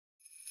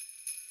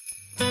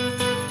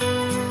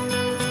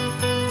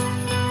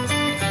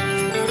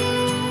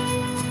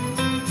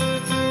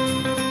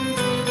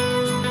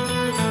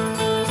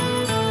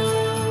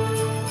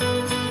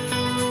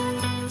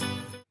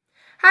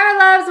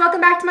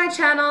to my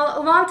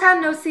channel. Long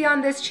time no see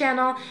on this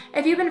channel.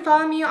 If you've been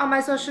following me on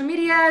my social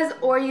medias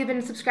or you've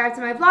been subscribed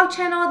to my vlog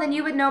channel, then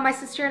you would know my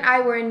sister and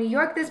I were in New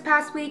York this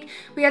past week.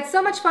 We had so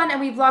much fun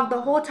and we vlogged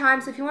the whole time,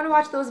 so if you want to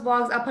watch those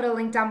vlogs, I'll put a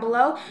link down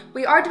below.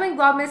 We are doing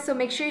Vlogmas, so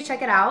make sure you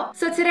check it out.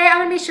 So today I'm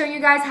going to be showing you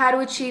guys how to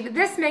achieve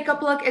this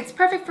makeup look. It's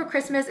perfect for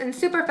Christmas and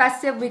super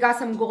festive. We got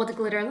some gold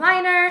glitter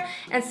liner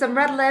and some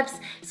red lips.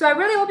 So I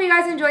really hope you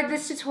guys enjoyed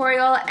this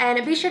tutorial,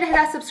 and be sure to hit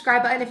that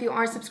subscribe button if you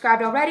aren't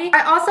subscribed already.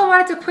 I also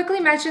wanted to quickly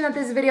mention that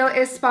this video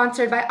is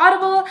sponsored by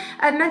Audible.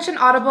 I've mentioned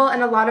Audible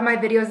in a lot of my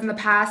videos in the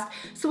past.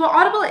 So what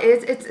Audible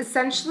is, it's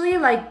essentially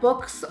like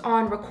books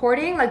on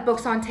recording, like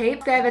books on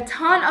tape. They have a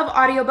ton of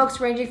audiobooks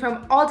ranging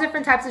from all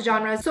different types of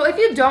genres. So if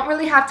you don't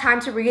really have time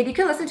to read, you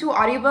can listen to an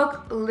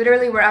audiobook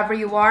literally wherever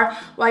you are,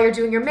 while you're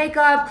doing your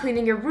makeup,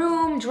 cleaning your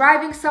room,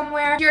 driving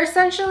somewhere. You're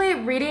essentially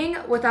reading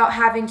without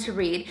having to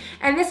read.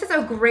 And this is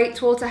a great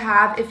tool to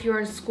have if you're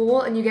in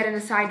school and you get an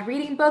assigned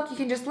reading book. You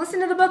can just listen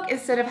to the book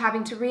instead of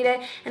having to read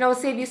it, and it will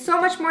save you so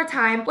much more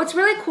time. What's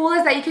really cool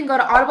is that you can go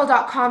to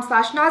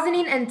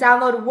audible.com/Nazanin and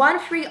download one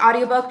free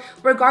audiobook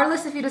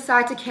regardless if you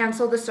decide to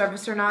cancel the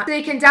service or not. So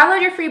you can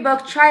download your free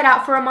book, try it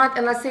out for a month,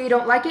 and let's say you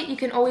don't like it, you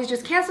can always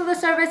just cancel the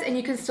service and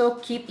you can still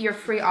keep your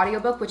free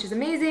audiobook, which is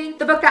amazing.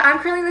 The book that I'm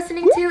currently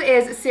listening to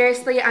is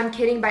Seriously, I'm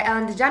Kidding by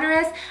Ellen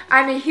DeGeneres.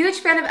 I'm a huge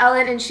fan of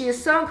Ellen and she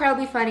is so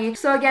incredibly funny.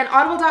 So again,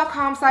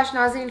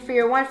 audible.com/Nazanin for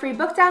your one free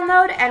book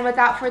download, and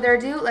without further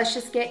ado, let's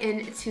just get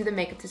into the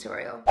makeup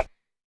tutorial.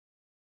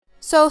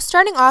 So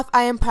starting off,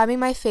 I am priming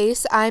my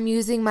face. I'm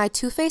using my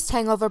Too Faced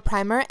Hangover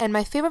Primer and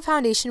my favorite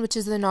foundation, which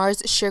is the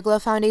NARS Sheer Glow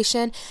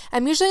Foundation.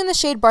 I'm usually in the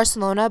shade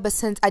Barcelona, but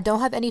since I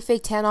don't have any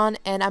fake tan on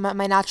and I'm at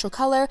my natural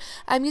color,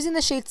 I'm using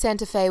the shade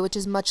Santa Fe, which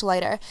is much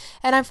lighter.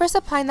 And I'm first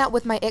applying that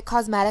with my IT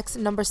Cosmetics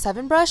No.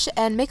 7 brush,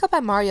 and Makeup by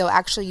Mario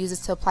actually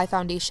uses to apply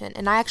foundation.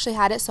 And I actually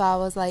had it, so I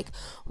was like,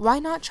 why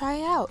not try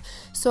it out?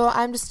 So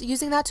I'm just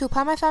using that to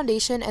apply my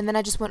foundation, and then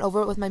I just went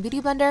over it with my beauty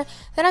blender.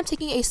 Then I'm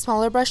taking a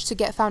smaller brush to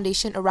get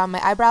foundation around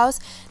my eyebrows.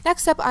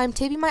 Next up, I'm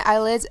taping my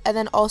eyelids and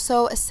then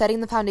also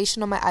setting the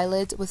foundation on my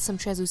eyelids with some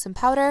translucent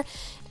powder.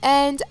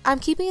 And I'm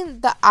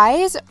keeping the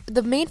eyes,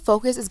 the main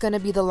focus is going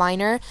to be the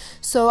liner.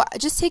 So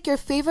just take your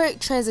favorite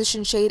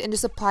transition shade and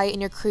just apply it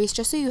in your crease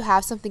just so you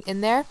have something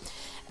in there.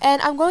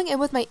 And I'm going in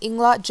with my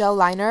Inglot gel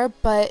liner,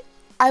 but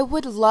I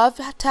would love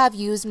to have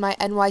used my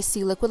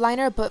NYC liquid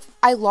liner, but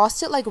I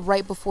lost it like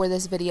right before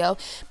this video.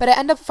 But I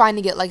ended up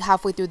finding it like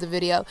halfway through the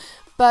video.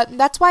 But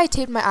that's why I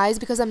taped my eyes,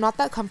 because I'm not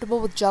that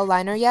comfortable with gel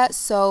liner yet.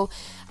 So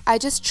I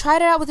just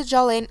tried it out with the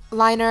gel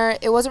liner.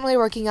 It wasn't really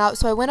working out,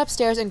 so I went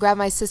upstairs and grabbed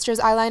my sister's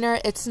eyeliner.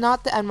 It's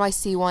not the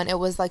NYC one, it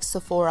was like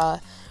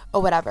Sephora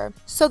or whatever.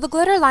 So the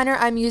glitter liner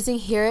I'm using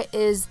here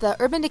is the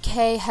Urban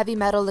Decay Heavy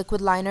Metal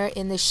Liquid Liner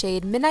in the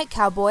shade Midnight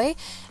Cowboy.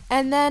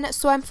 And then,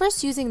 so I'm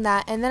first using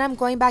that, and then I'm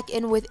going back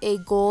in with a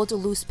gold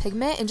loose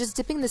pigment and just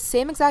dipping the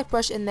same exact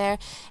brush in there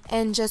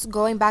and just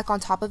going back on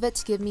top of it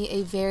to give me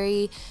a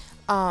very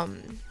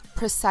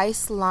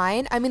precise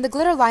line. I mean, the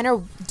glitter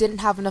liner didn't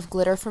have enough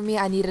glitter for me.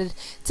 I needed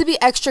to be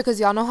extra because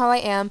y'all know how I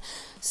am.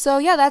 So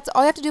yeah, that's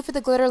all you have to do for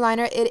the glitter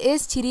liner. It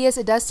is tedious.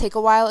 It does take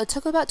a while. It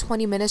took about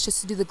 20 minutes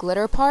just to do the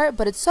glitter part,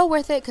 but it's so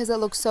worth it because it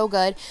looks so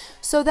good.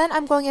 So then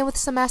I'm going in with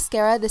some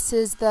mascara. This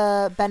is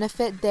the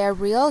Benefit They're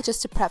Real,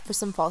 just to prep for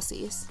some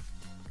falsies.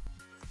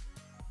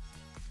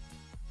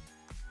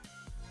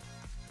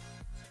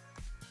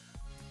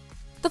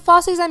 The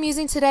falsies I'm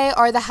using today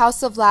are the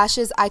House of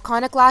Lashes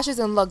Iconic Lashes,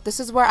 and look, this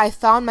is where I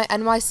found my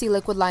NYC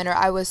liquid liner.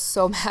 I was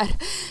so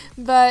mad.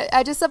 But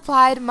I just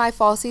applied my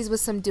falsies with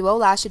some Duo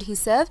Lash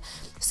Adhesive.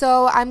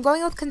 So I'm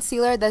going with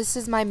concealer. This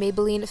is my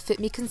Maybelline Fit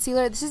Me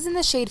Concealer. This is in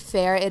the shade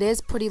Fair. It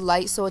is pretty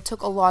light, so it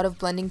took a lot of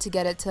blending to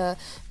get it to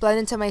blend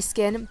into my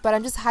skin. But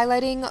I'm just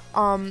highlighting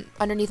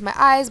underneath my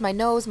eyes, my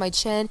nose, my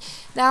chin.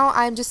 Now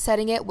I'm just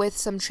setting it with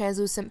some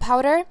translucent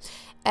powder.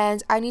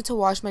 And I need to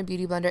wash my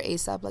beauty blender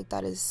ASAP. Like,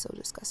 that is so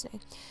disgusting.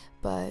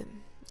 But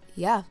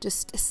yeah,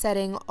 just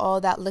setting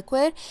all that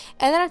liquid.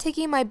 And then I'm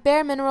taking my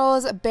Bare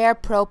Minerals Bare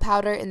Pro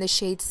powder in the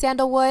shade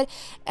Sandalwood,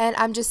 and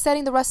I'm just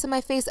setting the rest of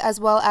my face as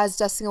well as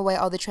dusting away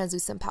all the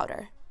translucent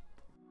powder.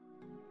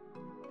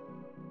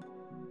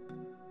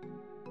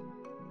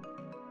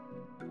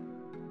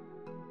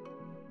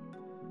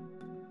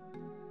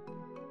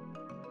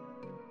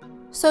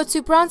 So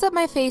to bronze up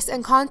my face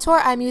and contour,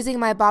 I'm using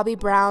my Bobbi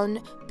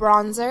Brown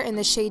bronzer in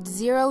the shade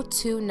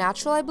 02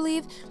 Natural, I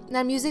believe. And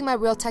I'm using my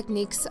Real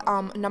Techniques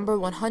No.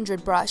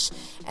 100 brush.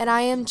 And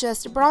I am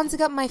just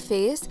bronzing up my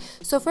face.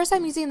 So first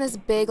I'm using this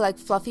big like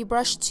fluffy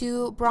brush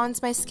to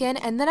bronze my skin.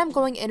 And then I'm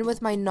going in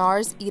with my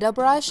NARS Ita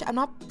brush. I'm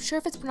not sure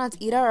if it's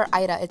pronounced Ita or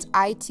Ita. It's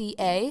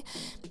I-T-A.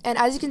 And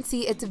as you can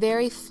see, it's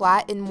very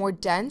flat and more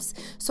dense.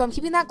 So I'm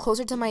keeping that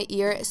closer to my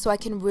ear so I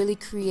can really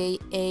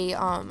create a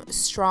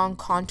strong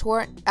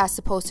contour as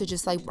opposed to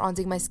just like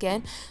bronzing my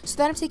skin. So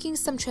then I'm taking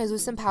some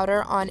translucent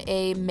powder on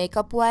a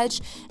makeup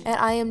wedge, and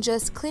I am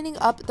just cleaning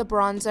up the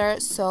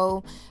bronzer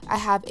so I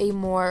have a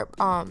more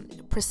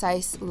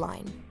precise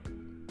line.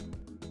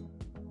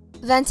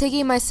 Then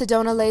taking my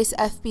Sedona Lace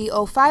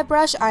FB05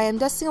 brush, I am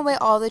dusting away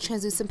all the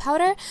translucent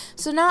powder.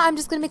 So now I'm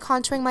just going to be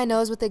contouring my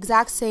nose with the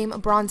exact same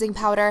bronzing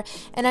powder,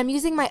 and I'm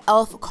using my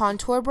e.l.f.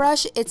 contour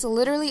brush. It's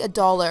literally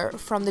 $1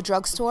 from the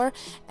drugstore,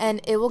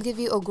 and it will give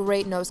you a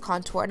great nose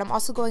contour. And I'm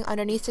also going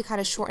underneath to kind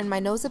of shorten my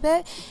nose a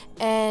bit.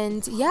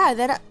 And yeah,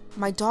 then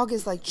my dog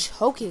is like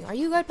choking. Are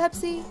you good,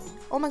 Pepsi?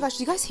 Oh my gosh,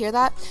 do you guys hear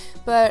that?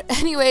 But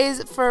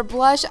anyways, for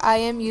blush, I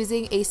am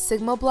using a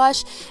Sigma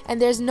blush, and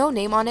there's no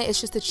name on it,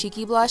 it's just a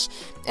cheeky blush.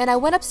 And I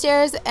went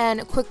upstairs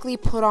and quickly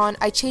put on,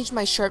 I changed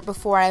my shirt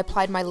before I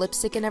applied my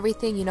lipstick and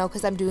everything, you know,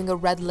 because I'm doing a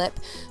red lip.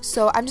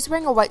 So I'm just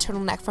wearing a white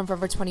turtleneck from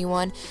Forever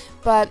 21.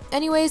 But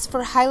anyways,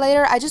 for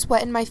highlighter, I just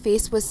wet in my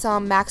face with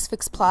some Max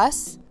Fix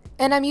Plus.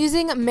 And I'm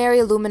using Mary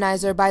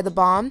Luminizer by The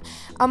Balm.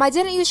 I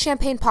didn't use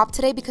Champagne Pop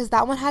today because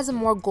that one has a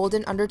more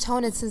golden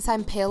undertone, and since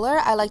I'm paler,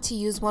 I like to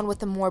use one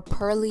with a more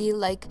pearly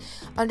like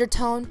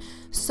undertone.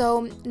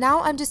 So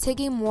now I'm just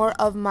taking more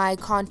of my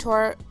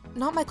contour,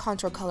 not my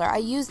contour color. I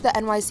used the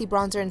NYC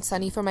bronzer in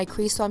Sunny for my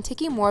crease, so I'm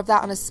taking more of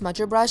that on a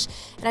smudger brush,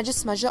 and I just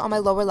smudged it on my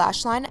lower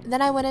lash line.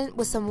 Then I went in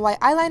with some white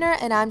eyeliner,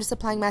 and I'm just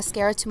applying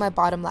mascara to my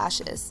bottom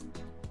lashes.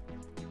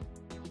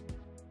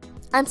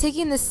 I'm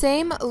taking the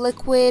same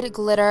liquid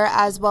glitter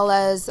as well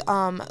as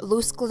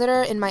loose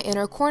glitter in my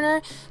inner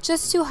corner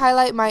just to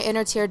highlight my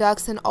inner tear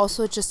ducts and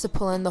also just to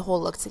pull in the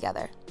whole look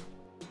together.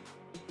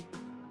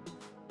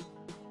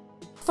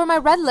 For my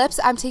red lips,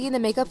 I'm taking the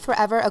Makeup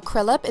Forever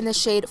Acrylip in the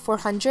shade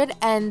 400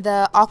 and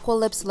the Aqua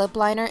Lips Lip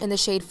Liner in the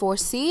shade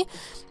 4C.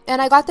 And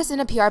I got this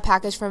in a PR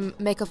package from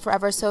Makeup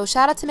Forever, so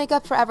shout out to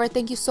Makeup Forever.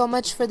 Thank you so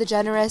much for the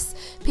generous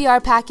PR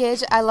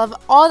package. I love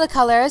all the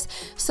colors.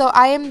 So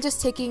I'm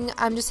just taking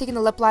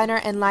the lip liner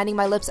and lining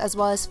my lips as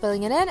well as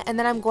filling it in, and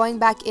then I'm going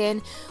back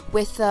in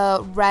with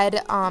the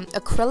red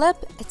Acrylip.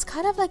 It's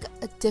kind of like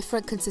a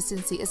different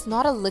consistency. It's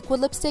not a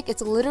liquid lipstick.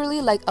 It's literally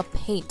like a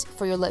paint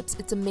for your lips.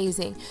 It's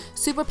amazing.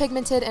 Super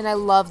pigmented, and I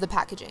love the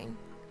packaging.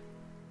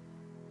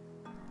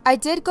 I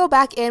did go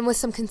back in with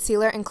some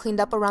concealer and cleaned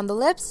up around the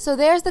lips. So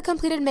there's the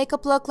completed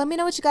makeup look. Let me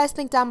know what you guys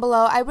think down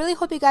below. I really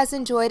hope you guys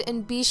enjoyed,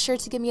 and be sure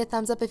to give me a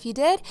thumbs up if you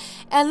did.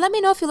 And let me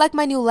know if you like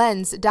my new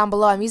lens down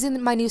below. I'm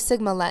using my new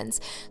Sigma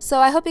lens. So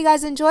I hope you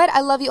guys enjoyed.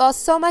 I love you all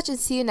so much, and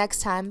see you next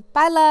time.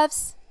 Bye,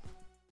 loves!